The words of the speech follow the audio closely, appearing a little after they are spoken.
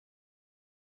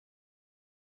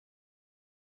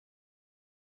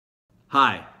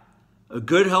Hi. A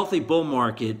good healthy bull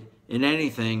market in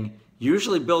anything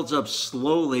usually builds up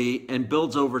slowly and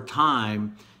builds over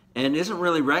time and isn't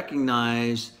really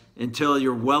recognized until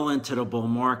you're well into the bull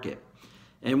market.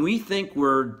 And we think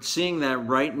we're seeing that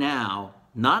right now,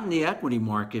 not in the equity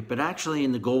market, but actually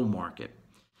in the gold market.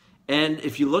 And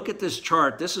if you look at this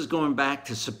chart, this is going back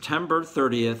to September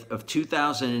 30th of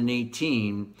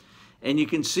 2018, and you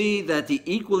can see that the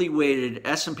equally weighted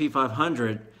S&P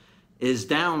 500 is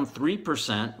down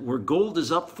 3%, where gold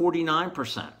is up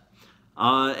 49%.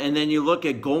 And then you look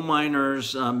at gold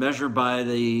miners measured by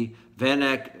the Van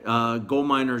Eck Gold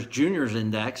Miners Juniors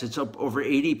Index, it's up over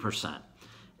 80%.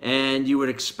 And you would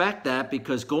expect that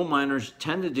because gold miners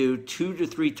tend to do 2 to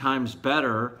 3 times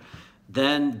better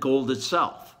than gold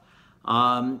itself.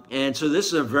 And so this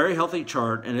is a very healthy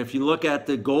chart. And if you look at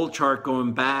the gold chart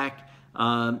going back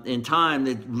in time,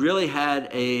 it really had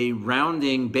a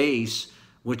rounding base,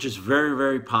 which is very,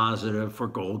 very positive for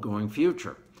gold going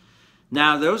future.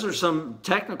 Now, those are some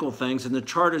technical things, and the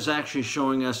chart is actually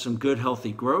showing us some good,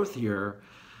 healthy growth here.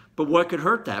 But what could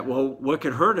hurt that? Well, what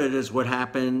could hurt it is what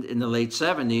happened in the late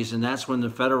 70s, and that's when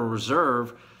the Federal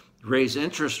Reserve raised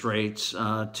interest rates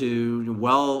to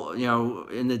well,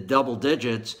 in the double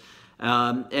digits,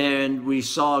 and we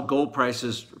saw gold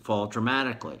prices fall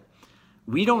dramatically.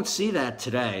 We don't see that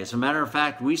today. As a matter of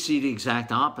fact, we see the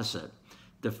exact opposite.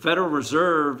 The Federal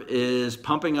Reserve is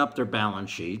pumping up their balance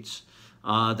sheets.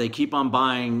 They keep on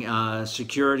buying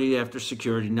security after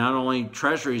security, not only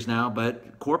treasuries now,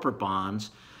 but corporate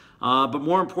bonds. But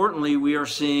more importantly, we are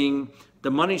seeing the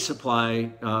money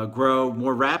supply grow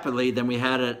more rapidly than we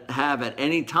have at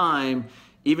any time,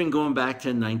 even going back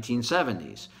to the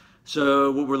 1970s. So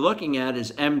what we're looking at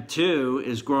is M2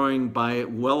 is growing by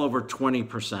well over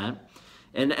 20%,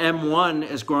 and M1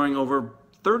 is growing over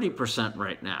 30%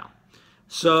 right now.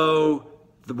 So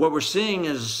what we're seeing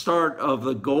as the start of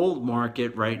the gold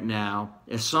market right now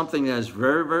is something that is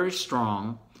very, very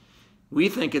strong. We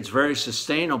think it's very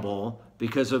sustainable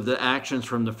because of the actions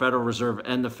from the Federal Reserve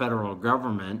and the federal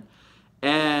government,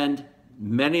 and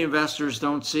many investors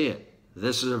don't see it.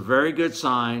 This is a very good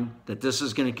sign that this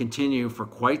is going to continue for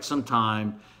quite some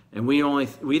time, and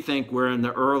we think we're in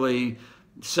the early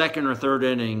second or third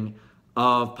inning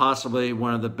of possibly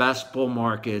one of the best bull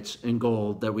markets in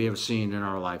gold that we have seen in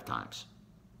our lifetimes.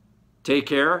 Take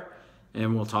care,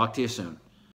 and we'll talk to you soon.